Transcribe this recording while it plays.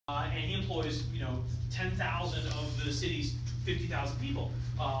and he employs 10,000 of the city's 50,000 people.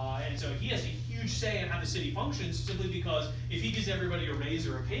 And so he has a huge say in how the city functions, simply because if he gives everybody a raise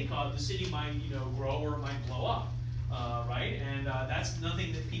or a pay cut, the city might grow or it might blow up, right? And that's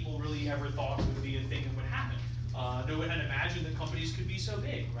nothing that people really ever thought would be a thing that would happen. No one had imagined that companies could be so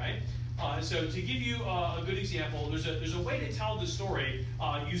big, right? So to give you a good example, there's a way to tell the story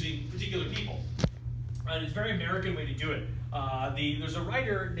using particular people. And it's a very American way to do it. There's a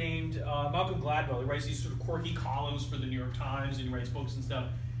writer named Malcolm Gladwell. He writes these sort of quirky columns for the New York Times, and he writes books and stuff.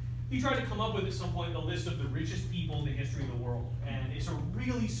 He tried to come up with, at some point, the list of the richest people in the history of the world. And it's a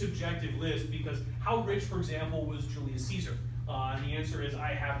really subjective list, because how rich, for example, was Julius Caesar? And the answer is,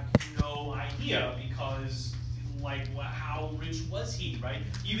 I have no idea, because how rich was he, right?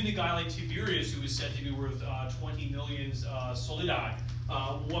 Even a guy like Tiberius, who is said to be worth 20 million solidi.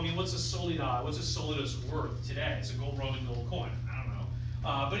 I mean, what's a solidi? What's a solidus worth today? It's a Roman gold coin. I don't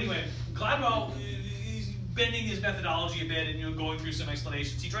know. But anyway, Gladwell is bending his methodology a bit and going through some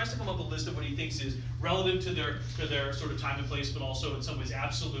explanations. He tries to come up with a list of what he thinks is relative to their sort of time and place, but also in some ways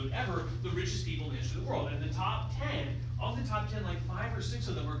absolute ever, the richest people in the history of the world. And in the top 10, of the top 10, like 5 or 6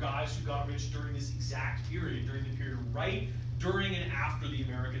 of them are guys who got rich during this exact period, during the period right during and after the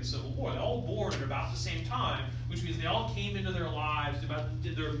American Civil War. They're all born at about the same time, which means they all came into their lives about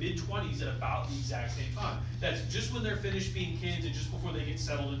their mid-20s at about the exact same time. That's just when they're finished being kids and just before they get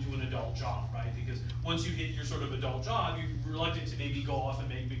settled into an adult job, right? Because once you hit your sort of adult job, you're reluctant to maybe go off and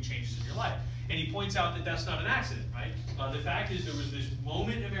make big changes in your life. And he points out that that's not an accident, right? The fact is there was this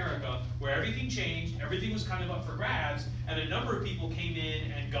moment in America where everything changed, everything was kind of up for grabs, and a number of people came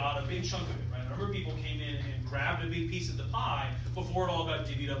in and got a big chunk of it, right? A number of people came in and grabbed a big piece of the pie before it all got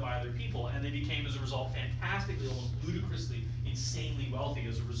divvied up by other people, and they became, as a result, fantastically, almost ludicrously, insanely wealthy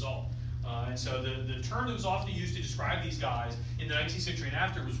as a result. And so the term that was often used to describe these guys in the 19th century and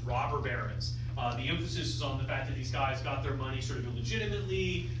after was robber barons. The emphasis is on the fact that these guys got their money sort of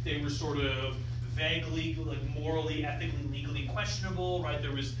illegitimately. They were sort of vaguely, like morally, ethically, legally questionable, right?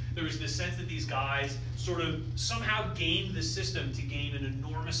 There was this sense that these guys sort of somehow gained the system to gain an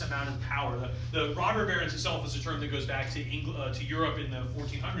enormous amount of power. The robber barons itself is a term that goes back to Europe in the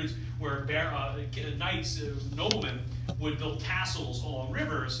 1400s, where knights, noblemen, would build castles along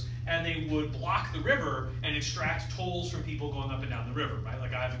rivers, and they would block the river and extract tolls from people going up and down the river, right?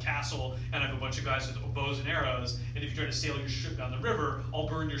 Like, I have a castle, and I have a bunch of guys with bows and arrows, and if you try to sail your ship down the river, I'll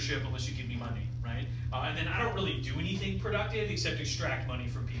burn your ship unless you give me money, right? And then I don't really do anything productive except extract money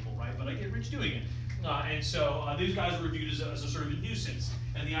from people, right? But I get rich doing it. And so these guys were viewed as a sort of a nuisance.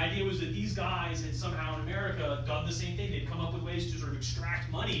 And the idea was that these guys had somehow in America done the same thing. They'd come up with ways to sort of extract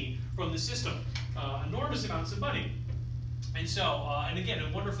money from the system, enormous amounts of money. And so, and again,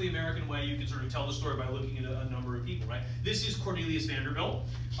 in a wonderfully American way, you can sort of tell the story by looking at a number of people, right? This is Cornelius Vanderbilt.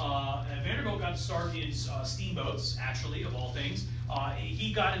 And Vanderbilt got started in steamboats, actually, of all things.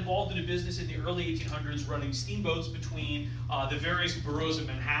 He got involved in a business in the early 1800s running steamboats between the various boroughs of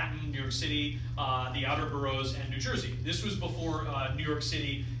Manhattan, New York City, the outer boroughs, and New Jersey. This was before New York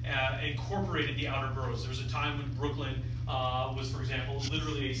City incorporated the outer boroughs. There was a time when Brooklyn was, for example,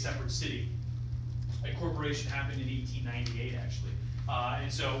 literally a separate city. Incorporation happened in 1898, actually.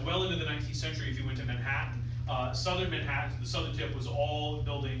 And so well into the 19th century, if you went to Manhattan, southern Manhattan, the southern tip was all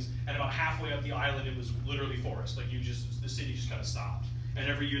buildings, and about halfway up the island, it was literally forest. Like, the city just kind of stopped. And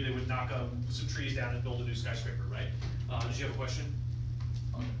every year they would knock some trees down and build a new skyscraper, right? Did you have a question?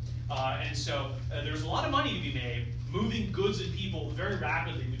 Okay. And so there's a lot of money to be made moving goods and people very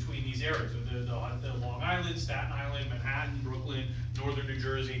rapidly between these areas, the Long Island, Staten Island, Manhattan, Brooklyn, northern New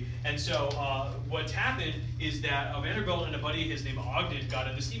Jersey. And so what's happened is that Vanderbilt and a buddy of his named Ogden got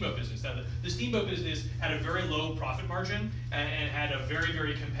in the steamboat business. Now, the steamboat business had a very low profit margin and had a very,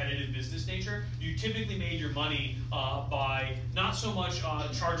 very competitive business nature. You typically made your money by not so much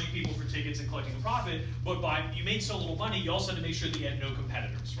charging people for tickets and collecting a profit, but by, you made so little money, you also had to make sure that you had no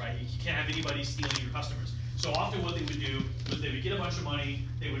competitors, right? You can't have anybody stealing your customers. So often what they would do was they would get a bunch of money,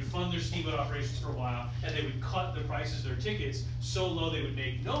 they would fund their steamboat operations for a while, and they would cut the prices of their tickets so low they would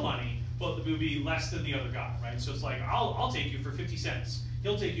make no money, but it would be less than the other guy, right? So it's like, I'll take you for 50 cents.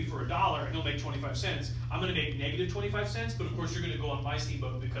 He'll take you for $1 and he'll make 25 cents. I'm gonna make negative 25 cents, but of course you're gonna go on my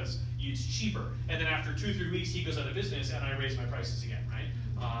steamboat because it's cheaper. And then after 2 or 3 weeks, he goes out of business and I raise my prices again, right?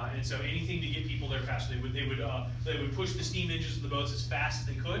 And so anything to get people there faster, they would push the steam engines of the boats as fast as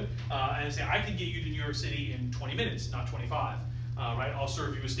they could, and say, I can get you to New York City in 20 minutes, not 25. Right? I'll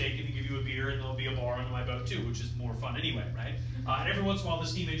serve you a steak and give you a beer, and there'll be a bar on my boat too, which is more fun anyway, right? And every once in a while, the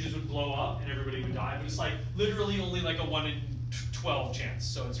steam engines would blow up and everybody would die, but it's like literally only like a 1 in 12 chance,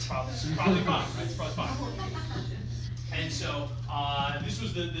 so it's probably fine, right? It's probably fine. And so this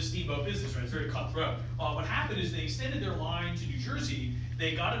was the steamboat business, right? It's very cutthroat. What happened is they extended their line to New Jersey.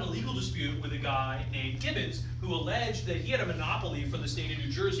 They got in a legal dispute with a guy named Gibbons, who alleged that he had a monopoly from the state of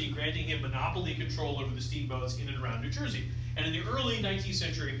New Jersey, granting him monopoly control over the steamboats in and around New Jersey. And in the early 19th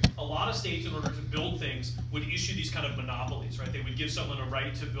century, a lot of states, in order to build things, would issue these kind of monopolies, right? They would give someone a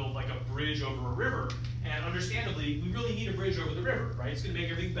right to build like a bridge over a river, and understandably, we really need a bridge over the river, right? It's gonna make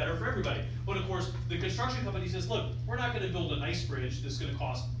everything better for everybody. But of course, the construction company says, look, we're not gonna build a nice bridge that's gonna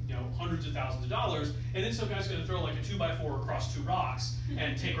cost, you know, hundreds of thousands of dollars, and then some guy's gonna throw like a 2x4 across 2 rocks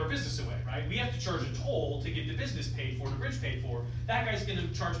and take our business away, right? We have to charge a toll to get the business paid for, the bridge paid for. That guy's gonna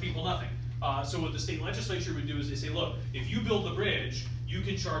charge people nothing. So what the state legislature would do is they say, look, if you build the bridge, you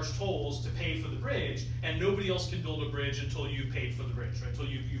can charge tolls to pay for the bridge, and nobody else can build a bridge until you've paid for the bridge, right? Until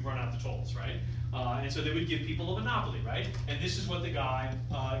you've run out the tolls, right? And so they would give people a monopoly, right? And this is what the guy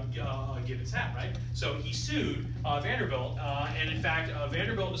Gibbons had, right? So he sued Vanderbilt, and in fact,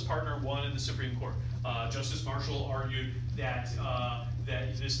 Vanderbilt and his partner won in the Supreme Court. Justice Marshall argued that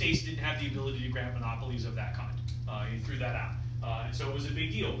that the states didn't have the ability to grant monopolies of that kind. He threw that out. And so it was a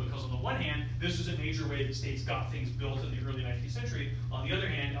big deal because on the one hand, this was a major way that states got things built in the early 19th century. On the other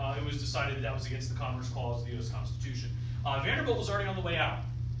hand, it was decided that that was against the Commerce Clause of the U.S. Constitution. Vanderbilt was already on the way out.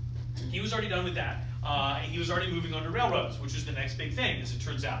 He was already done with that. He was already moving on to railroads, which is the next big thing, as it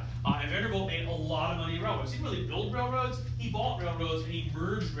turns out. And Vanderbilt made a lot of money in railroads. He didn't really build railroads. He bought railroads, and he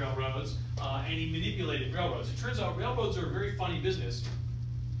merged railroads, and he manipulated railroads. It turns out railroads are a very funny business.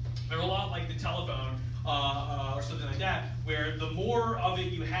 They're a lot like the telephone, or something like that, where the more of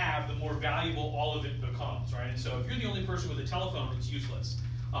it you have, the more valuable all of it becomes, right? And so if you're the only person with a telephone, it's useless.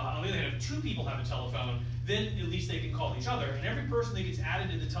 On the other hand, if 2 people have a telephone, then at least they can call each other. And every person that gets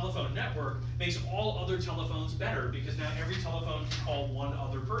added to the telephone network makes all other telephones better, because now every telephone can call one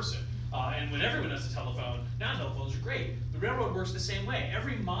other person. And when everyone has a telephone, now telephones are great. The railroad works the same way.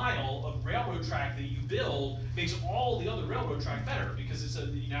 Every mile of railroad track that you build makes all the other railroad track better, because it's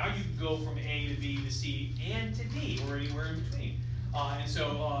now you can go from A to B to C and to D, or anywhere in between. And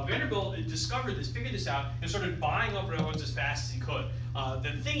so Vanderbilt discovered this, figured this out, and started buying up railroads as fast as he could.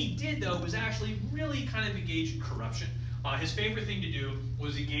 The thing he did, though, was actually really kind of engage in corruption. His favorite thing to do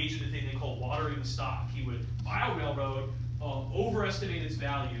was engage in the thing they call watering the stock. He would buy a railroad, overestimate its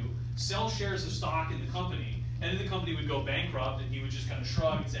value, sell shares of stock in the company, and then the company would go bankrupt, and he would just kind of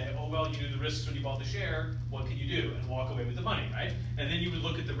shrug and say, oh, well, you knew the risks when you bought the share, what can you do? And walk away with the money, right? And then you would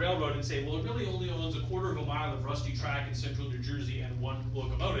look at the railroad and say, well, it really only owns 1/4 of a mile of rusty track in central New Jersey and 1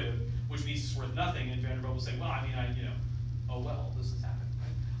 locomotive, which means it's worth nothing. And Vanderbilt would say, well, I mean, oh, well, this has happened,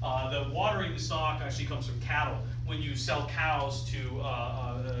 right? The watering the stock actually comes from cattle. When you sell cows to,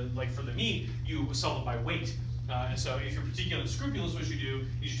 like for the meat, you sell them by weight. And so if you're particularly unscrupulous, what you do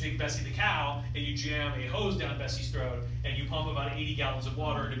is you take Bessie the cow and you jam a hose down Bessie's throat and you pump about 80 gallons of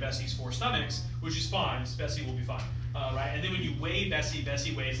water into Bessie's 4 stomachs, which is fine. Bessie will be fine, right? And then when you weigh Bessie,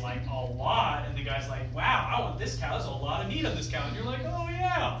 Bessie weighs like a lot, and the guy's like, wow, I want this cow. There's a lot of meat on this cow. And you're like, oh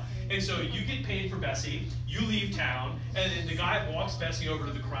yeah. And so you get paid for Bessie, you leave town, and then the guy walks Bessie over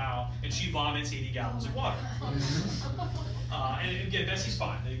to the corral and she vomits 80 gallons of water. And again, Bessie's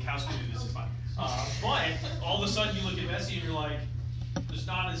fine. The cows can do this, it's fine. But all of a sudden you look at Bessie and you're like, there's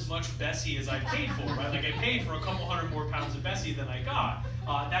not as much Bessie as I paid for, right? Like I paid for a couple hundred more pounds of Bessie than I got.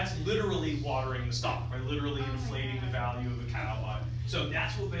 That's literally watering the stock, right? Literally inflating the value of a cow. So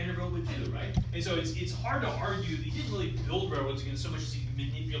that's what Vanderbilt would do, right? And so it's hard to argue that he didn't really build railroads again so much as he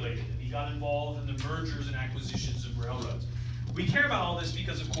manipulated them. He got involved in the mergers and acquisitions of railroads. We care about all this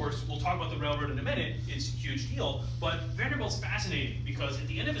because, of course, we'll talk about the railroad in a minute. It's a huge deal. But Vanderbilt's fascinating because at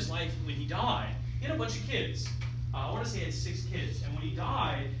the end of his life, when he died, he had a bunch of kids. I want to say he had 6 kids. And when he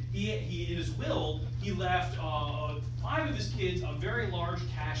died, he in his will, he left 5 of his kids a very large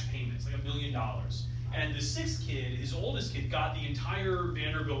cash payment, it's like $1 million. And the 6th kid, his oldest kid, got the entire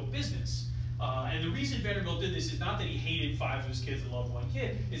Vanderbilt business. And the reason Vanderbilt did this is not that he hated 5 of his kids and loved 1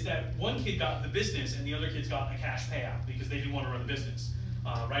 kid, is that 1 kid got the business and the other kids got a cash payout because they didn't want to run the business.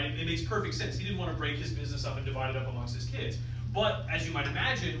 Right? It makes perfect sense. He didn't want to break his business up and divide it up amongst his kids. But as you might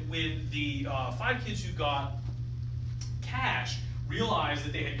imagine, when the 5 kids who got cash realized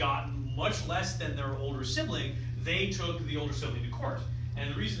that they had gotten much less than their older sibling, they took the older sibling to court. And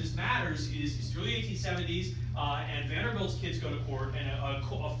the reason this matters is it's the early 1870s, and Vanderbilt's kids go to court, and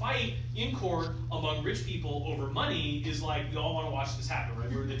a fight in court among rich people over money is like, we all want to watch this happen, right?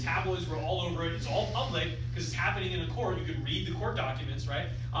 Where the tabloids were all over it, it's all public, because it's happening in a court, you can read the court documents, right?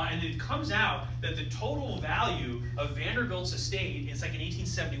 And it comes out that the total value of Vanderbilt's estate, it's like in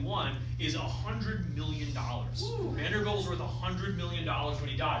 1871, is $100 million. Ooh. Vanderbilt was worth $100 million when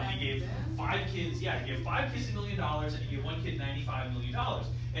he died, and he gave 5 kids, yeah, you give 5 kids $1 million, and you give 1 kid $95 million.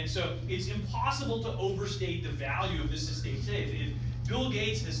 And so it's impossible to overstate the value of this estate today. If Bill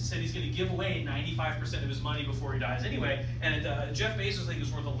Gates has said he's going to give away 95% of his money before he dies anyway, and Jeff Bezos, I think,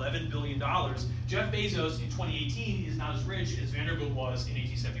 is worth $11 billion. Jeff Bezos in 2018 is not as rich as Vanderbilt was in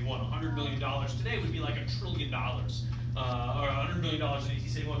 1871. $100 million today would be like $1 trillion. Or $100 million in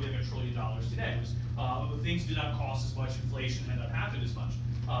 1871 would be like $1 trillion today. Things did not cost as much, inflation had not happened as much.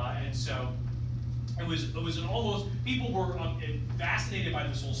 And so it was an almost, people were fascinated by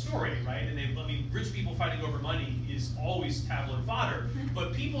this whole story, right? And I mean, rich people fighting over money is always tabloid fodder,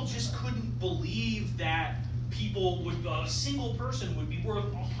 but people just couldn't believe that people would, a single person would be worth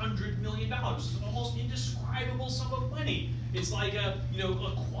 $100 million. It's an almost indescribable sum of money. It's like a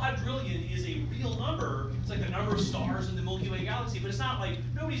quadrillion is a real number. It's like the number of stars in the Milky Way galaxy, but it's not like,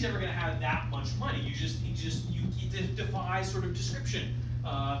 nobody's ever gonna have that much money. It defies sort of description.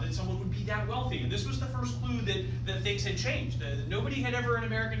 That someone would be that wealthy. And this was the first clue that things had changed. That nobody had ever in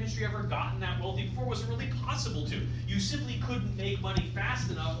American history ever gotten that wealthy before. It wasn't really possible to. You simply couldn't make money fast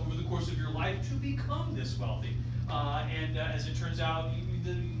enough over the course of your life to become this wealthy. As it turns out,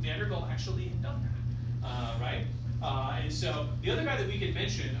 Vanderbilt actually had done that, right? And so the other guy that we can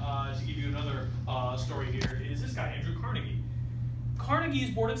mention, to give you another story here, is this guy, Andrew Carnegie. Carnegie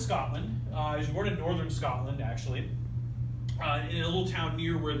is born in Scotland. He was born in northern Scotland, actually. In a little town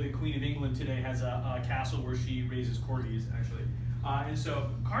near where the Queen of England today has a castle where she raises corgis, actually. And so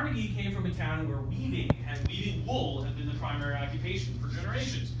Carnegie came from a town where weaving wool had been the primary occupation for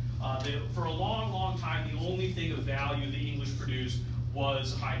generations. For a long, long time, the only thing of value the English produced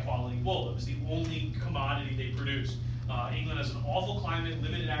was high-quality wool. It was the only commodity they produced. England has an awful climate,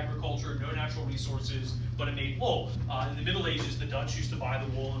 limited agriculture, no natural resources, but it made wool. In the Middle Ages, the Dutch used to buy the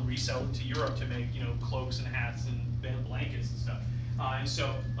wool and resell it to Europe to make, cloaks and hats and blankets and stuff. And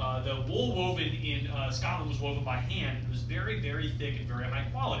so the wool woven in Scotland was woven by hand. It was very, very thick and very high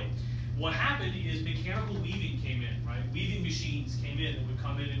quality. What happened is mechanical weaving came in, right? Weaving machines came in and would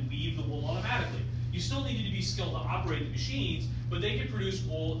come in and weave the wool automatically. You still needed to be skilled to operate the machines, but they could produce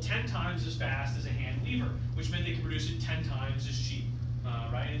wool 10 times as fast as a hand weaver, which meant they could produce it 10 times as cheap,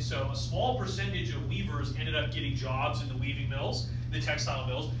 right? And so a small percentage of weavers ended up getting jobs in the weaving mills, the textile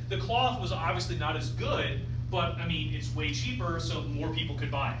mills. The cloth was obviously not as good, but I mean, it's way cheaper, so more people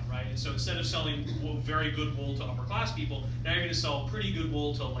could buy it, right? And so instead of selling very good wool to upper class people, now you're gonna sell pretty good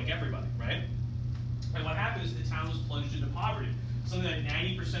wool to like everybody, right? And what happened is the town was plunged into poverty. Something like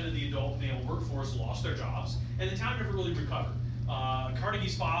 90% of the adult male workforce lost their jobs, and the town never really recovered.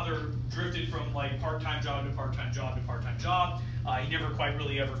 Carnegie's father drifted from like part-time job to part-time job to part-time job. He never quite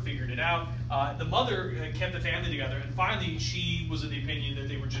really ever figured it out. The mother kept the family together, and finally she was of the opinion that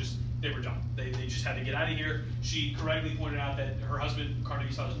they were done. They just had to get out of here. She correctly pointed out that her husband,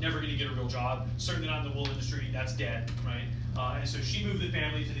 Carnegie's father, was never going to get a real job, certainly not in the wool industry. That's dead, right? And so she moved the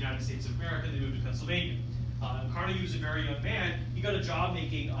family to the United States of America. They moved to Pennsylvania. Carnegie was a very young man. He got a job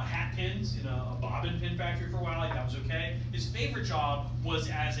making hat pins in a bobbin pin factory for a while. That was okay. His favorite job was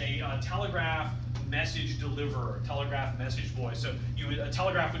as a telegraph message deliverer, telegraph message boy. So a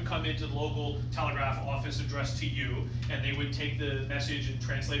telegraph would come into the local telegraph office addressed to you, and they would take the message and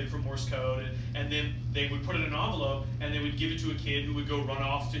translate it from Morse code, and then they would put it in an envelope, and they would give it to a kid who would go run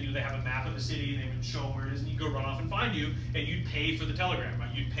off to, they have a map of the city, and they would show him where it is, and he'd go run off and find you, and you'd pay for the telegram,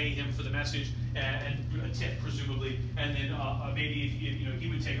 right? You'd pay him for the message and a tip, presumably, and then maybe he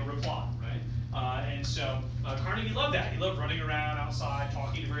would take a reply, right? And so Carnegie loved that. He loved running around outside,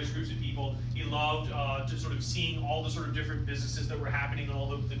 talking to various groups of people. He loved just sort of seeing all the sort of different businesses that were happening, and all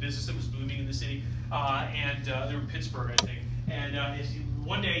the business that was booming in the city. They were in Pittsburgh, I think. And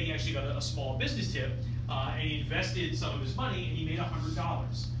one day he actually got a small business tip, and he invested some of his money, and he made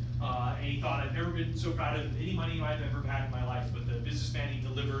 $100. And he thought, I've never been so proud of any money I've ever had in my life. But the businessman he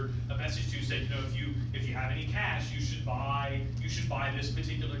delivered a message to said, if you have any cash, you should buy this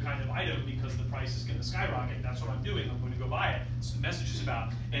particular kind of item because the price is going to skyrocket. That's what I'm doing. I'm going to go buy it. That's what the message is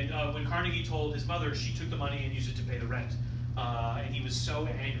about. And when Carnegie told his mother, she took the money and used it to pay the rent. And he was so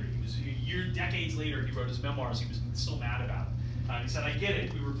angry. Decades later, he wrote his memoirs. He was still mad about it. He said, I get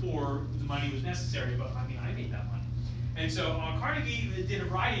it. We were poor. The money was necessary, but I made that money. And so Carnegie did a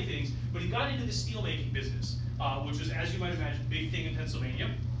variety of things, but he got into the steelmaking business, which was, as you might imagine, a big thing in Pennsylvania.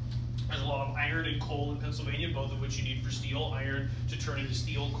 There's a lot of iron and coal in Pennsylvania, both of which you need for steel. Iron to turn into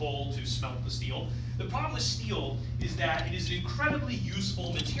steel, coal to smelt the steel. The problem with steel is that it is an incredibly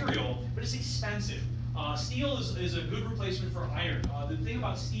useful material, but it's expensive. Steel is a good replacement for iron. The thing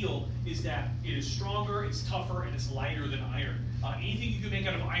about steel is that it is stronger, it's tougher, and it's lighter than iron. Anything you can make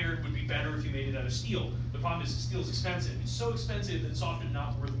out of iron would be better if you made it out of steel. The problem is steel is expensive. It's so expensive that it's often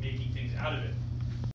not worth making things out of it.